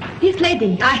you? This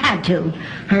lady, I had to.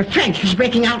 Her French was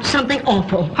breaking out something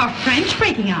awful. Her French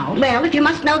breaking out? Well, if you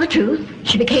must know the truth,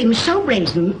 she became so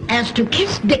brazen as to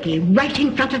kiss Dickie right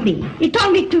in front of me. He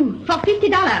told me to, for $50.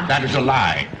 That is a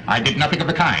lie. I did nothing of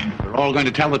the kind. We're all going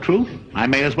to tell the truth. I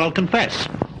may as well confess.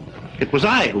 It was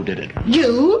I who did it.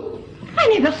 You? I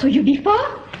never saw you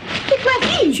before. It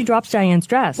was he. She drops Diane's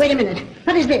dress. Wait a minute.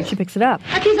 What is this? She picks it up.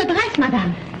 At his address,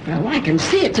 madame. Well, I can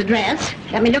see it's a dress.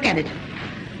 Let me look at it.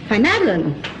 Why,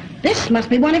 Madeline, this must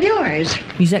be one of yours.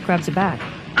 Musette grabs it back.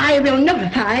 I will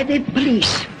notify the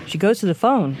police. She goes to the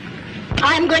phone.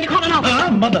 I'm going to call an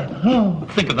officer. Mother. Oh,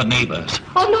 think of the neighbors.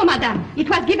 Oh, no, madame. It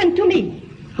was given to me.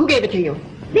 Who gave it to you?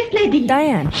 This lady.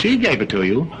 Diane. She gave it to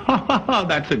you.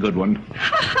 That's a good one.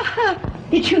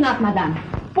 Did you not, madame?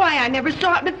 Why, I never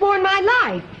saw it before in my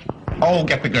life. Oh,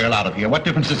 get the girl out of here. What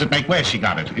difference does it make where she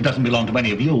got it? It doesn't belong to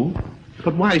any of you.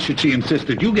 But why should she insist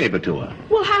that you gave it to her?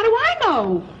 Well, how do I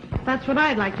know? That's what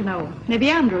I'd like to know. Maybe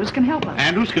Andrews can help us.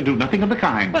 Andrews can do nothing of the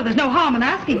kind. Well, there's no harm in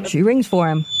asking. She rings for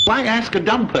him. Why ask a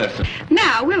dumb person?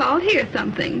 Now, we'll all hear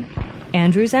something.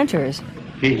 Andrews enters.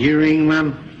 Did you ring,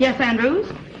 ma'am? Yes,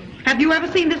 Andrews? Have you ever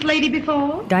seen this lady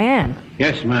before? Diane.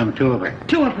 Yes, ma'am, two of her.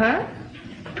 Two of her?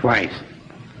 Twice.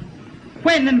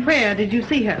 When and where did you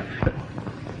see her?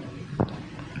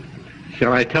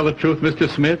 Shall I tell the truth, Mr.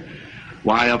 Smith?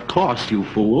 Why, of course, you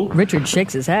fool. Richard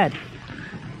shakes his head.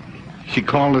 She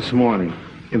called this morning.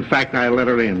 In fact, I let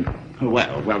her in.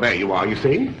 Well, there you are, you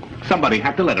see. Somebody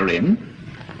had to let her in.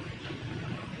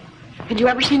 Had you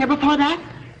ever seen her before that?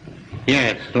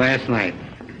 Yes, last night.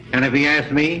 And if he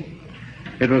asked me,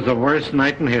 it was the worst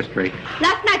night in history.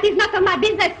 Last night is not of my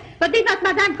business. But did not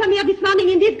madame come here this morning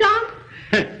in this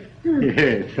gown?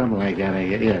 Yeah, something like that, I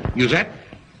guess. Yeah. Musette,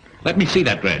 let me see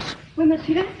that dress. Oui,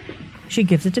 monsieur. She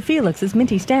gives it to Felix as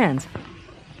Minty stands.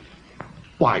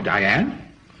 Why, Diane,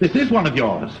 this is one of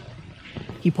yours.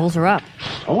 He pulls her up.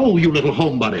 Oh, you little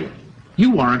homebody.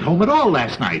 You weren't home at all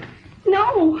last night.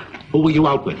 No. Who were you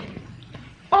out with?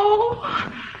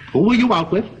 Oh. Who were you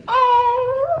out with?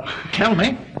 Oh. Tell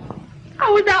me. I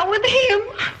was out with him.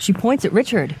 She points at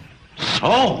Richard,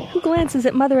 So, who glances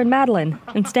at Mother and Madeline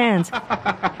and stands.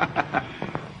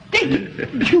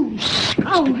 You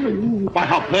scoundrel. why,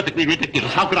 how perfectly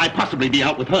ridiculous. How could I possibly be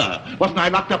out with her? Wasn't I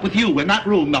locked up with you in that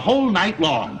room the whole night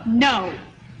long? No.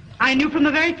 I knew from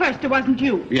the very first it wasn't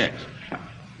you. Yes.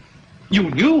 You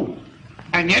knew,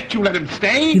 and yet you let him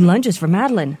stay? He lunges for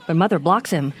Madeline, but Mother blocks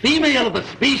him. Female of the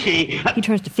species. He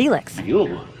turns to Felix.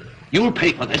 You'll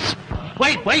pay for this.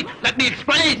 Wait, let me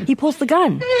explain. He pulls the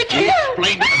gun.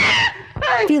 Explain.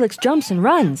 Felix jumps and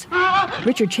runs.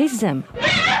 Richard chases him.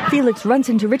 Felix runs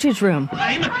into Richard's room,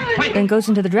 then goes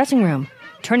into the dressing room,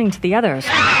 turning to the others.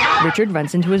 Richard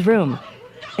runs into his room.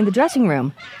 In the dressing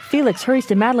room, Felix hurries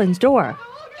to Madeline's door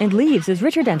and leaves as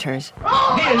Richard enters,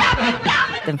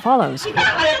 then follows.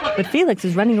 But Felix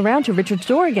is running around to Richard's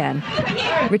door again.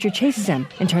 Richard chases him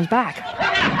and turns back.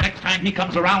 Next time he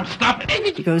comes around, stop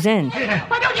it. He goes in.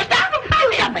 Why don't you stop him?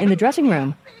 Hurry up. In the dressing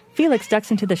room, Felix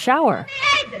ducks into the shower.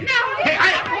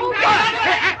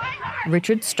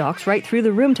 Richard stalks right through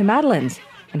the room to Madeline's,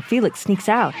 and Felix sneaks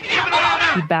out.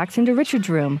 He backs into Richard's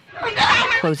room,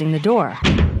 closing the door.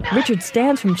 Richard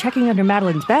stands from checking under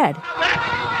Madeline's bed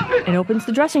and opens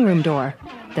the dressing room door.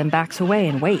 then backs away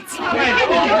and waits.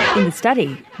 In the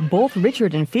study, both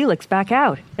Richard and Felix back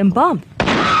out and bump.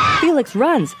 Felix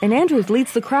runs, and Andrews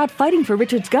leads the crowd fighting for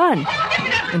Richard's gun.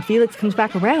 When Felix comes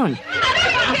back around,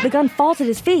 the gun falls at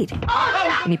his feet,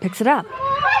 and he picks it up.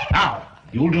 Now,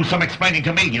 you'll do some explaining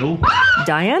to me, you.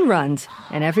 Diane runs,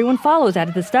 and everyone follows out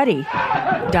of the study.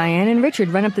 Diane and Richard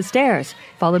run up the stairs,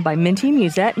 followed by Minty,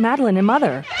 Musette, Madeline, and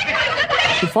Mother.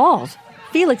 She falls.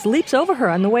 Felix leaps over her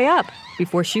on the way up,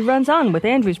 before she runs on with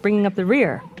Andrews bringing up the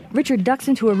rear. Richard ducks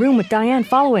into a room with Diane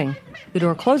following. The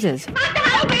door closes.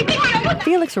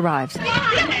 Felix arrives.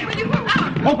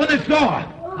 Open this door.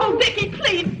 Oh, Dickie,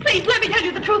 please, let me tell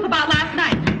you the truth about last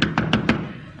night.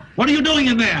 What are you doing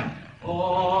in there?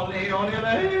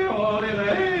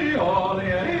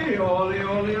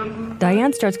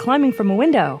 Diane starts climbing from a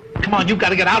window. Come on, you've got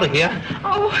to get out of here.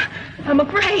 Oh, I'm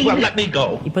afraid. Well, let me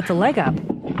go. He puts a leg up.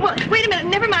 Well, wait a minute.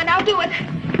 Never mind. I'll do it.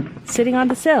 Sitting on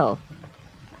the sill,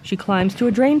 she climbs to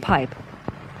a drain pipe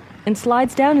and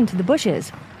slides down into the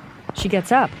bushes. She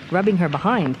gets up, rubbing her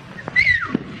behind.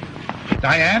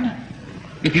 Diane,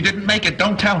 if you didn't make it,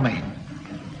 don't tell me.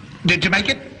 Did you make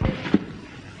it?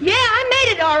 Yeah, I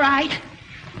made it all right.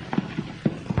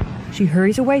 She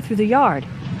hurries away through the yard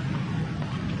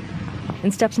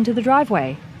and steps into the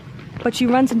driveway. But she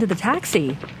runs into the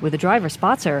taxi, where the driver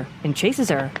spots her and chases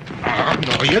her.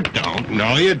 No, you don't.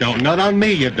 No, you don't. Not on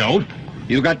me, you don't.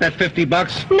 You got that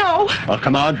 $50? No. Well,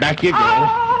 come on, back you go.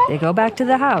 Oh. They go back to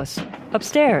the house,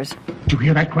 upstairs. Did you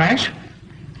hear that crash?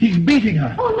 He's beating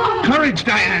her. Oh, no. Courage,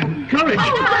 Diane. Courage.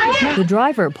 The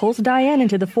driver pulls Diane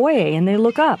into the foyer and they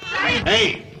look up.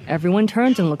 Hey! Everyone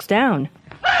turns and looks down.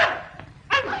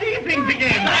 I'm seeing things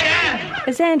again. Diane!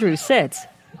 As Andrew sits,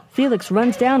 Felix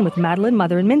runs down with Madeline,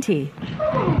 Mother, and Minty.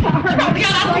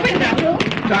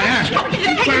 Diane,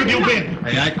 where have you been?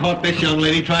 Hey, I caught this young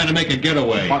lady trying to make a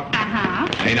getaway. Uh-huh.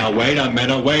 Hey, now, wait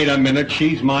a minute.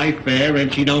 She's my fare,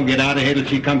 and she don't get out of here till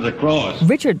she comes across.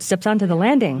 Richard steps onto the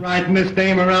landing. Riding this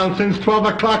dame around since 12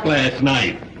 o'clock last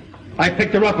night. I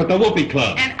picked her up at the Whoopee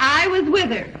Club. And I was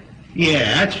with her.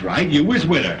 Yeah, that's right. You was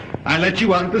with her. I let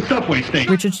you out at the subway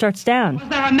station. Richard starts down. Was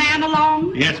there a man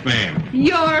along? Yes, ma'am.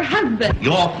 Your husband.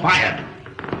 You're fired.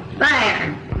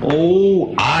 There.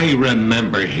 Oh, I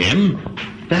remember him.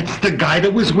 That's the guy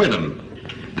that was with him.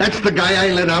 That's the guy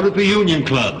I let out at the Union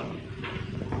Club.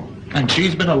 And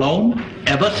she's been alone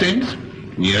ever since?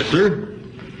 Yes, sir.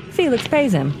 Felix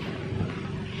pays him,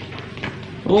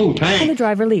 Oh, and the thanks.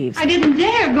 driver leaves. I didn't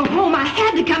dare go home. I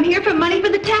had to come here for money for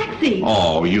the taxi.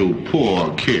 Oh, you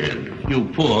poor kid. You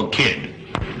poor kid.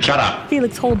 Shut up.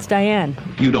 Felix holds Diane.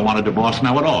 You don't want a divorce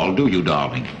now at all, do you,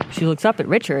 darling? She looks up at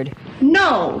Richard.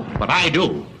 No. But I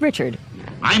do. Richard.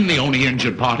 I'm the only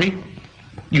injured party.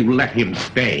 You let him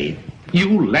stay.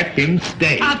 You let him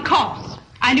stay. Of course.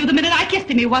 I knew the minute I kissed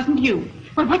him he wasn't you.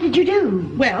 Well, what did you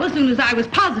do? Well, as soon as I was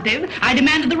positive, I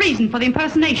demanded the reason for the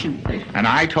impersonation. And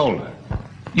I told her.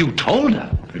 You told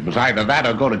her? It was either that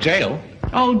or go to jail.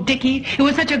 Oh, Dickie, it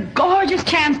was such a gorgeous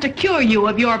chance to cure you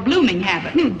of your blooming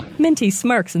habit. Minty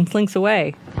smirks and slinks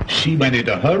away. She went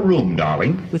into her room,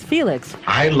 darling. With Felix.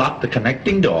 I locked the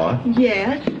connecting door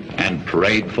Yes? and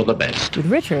prayed for the best. With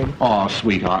Richard. Oh,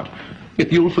 sweetheart,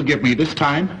 if you'll forgive me this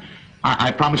time,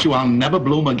 I promise you I'll never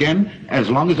bloom again as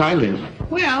long as I live.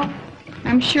 Well,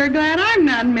 I'm sure glad I'm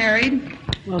not married.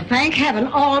 Well, thank heaven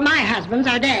all my husbands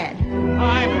are dead.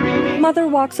 Mother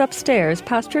walks upstairs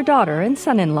past her daughter and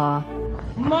son-in-law.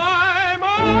 My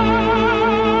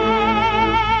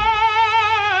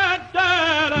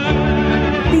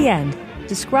daddy. The end.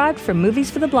 Described from Movies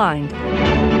for the Blind.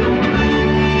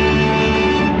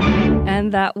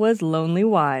 And that was Lonely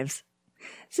Wives.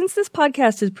 Since this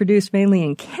podcast is produced mainly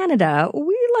in Canada,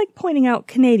 we like pointing out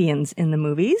Canadians in the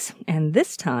movies, and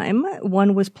this time,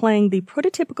 one was playing the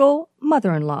prototypical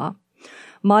mother-in-law.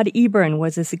 Maude Eburn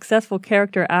was a successful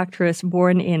character actress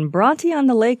born in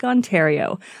Bronte-on-the-Lake,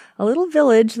 Ontario, a little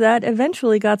village that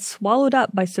eventually got swallowed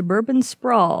up by suburban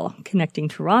sprawl, connecting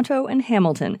Toronto and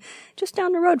Hamilton, just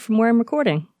down the road from where I'm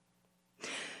recording.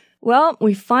 Well,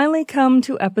 we finally come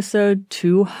to episode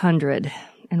 200.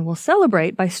 And we'll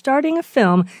celebrate by starting a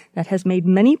film that has made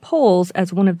many polls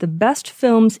as one of the best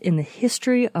films in the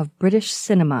history of British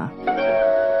cinema.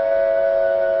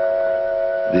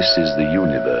 This is the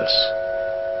universe.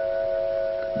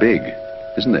 Big,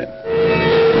 isn't it?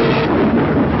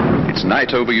 It's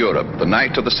night over Europe, the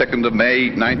night of the 2nd of May,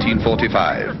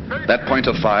 1945. That point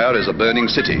of fire is a burning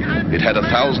city. It had a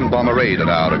 1,000-bomber raid an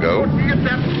hour ago.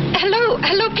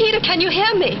 Hello, Peter, can you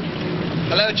hear me?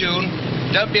 Hello, June.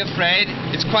 Don't be afraid.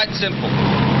 It's quite simple.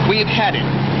 We've had it,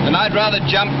 and I'd rather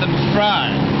jump than fry.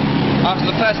 After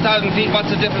the first 1,000 feet, what's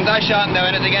the difference? I shan't know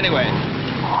anything anyway.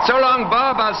 So long,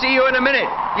 Bob. I'll see you in a minute.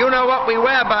 You know what we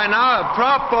wear by now, a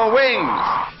prop or wings.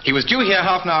 He was due here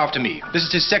half an hour after me. This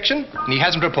is his section, and he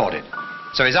hasn't reported.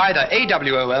 So he's either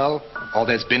AWOL or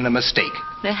there's been a mistake.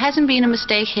 There hasn't been a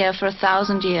mistake here for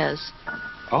 1,000 years.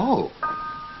 Oh,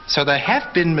 so there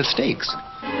have been mistakes.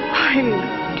 I'm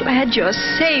glad you're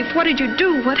safe. What did you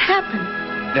do? What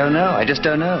happened? Don't know. I just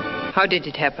don't know. How did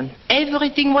it happen?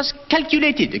 Everything was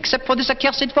calculated except for this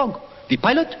accursed fog. The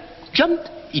pilot jumped.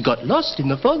 He got lost in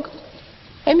the fog.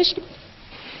 I missed him.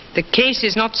 The case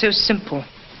is not so simple.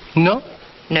 No?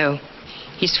 No.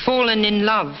 He's fallen in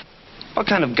love. What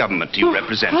kind of government do you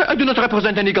represent? I do not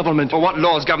represent any government. Or what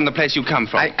laws govern the place you come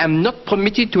from? I am not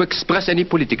permitted to express any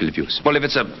political views. Well, if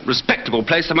it's a respectable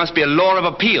place, there must be a law of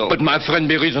appeal. But my friend,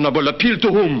 be reasonable. Appeal to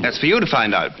whom? That's for you to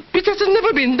find out. But that has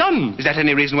never been done. Is that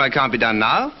any reason why it can't be done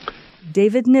now?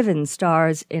 David Niven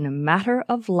stars in A Matter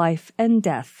of Life and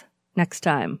Death next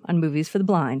time on Movies for the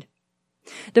Blind.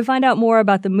 To find out more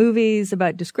about the movies,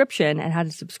 about description, and how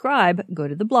to subscribe, go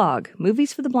to the blog,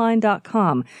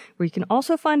 moviesfortheblind.com, where you can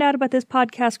also find out about this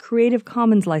podcast's Creative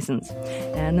Commons license.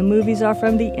 And the movies are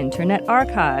from the Internet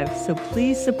Archive, so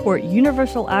please support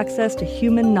universal access to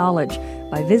human knowledge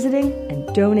by visiting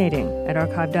and donating at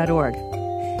archive.org.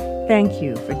 Thank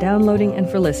you for downloading and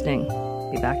for listening.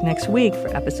 Be back next week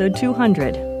for episode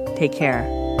 200. Take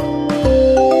care.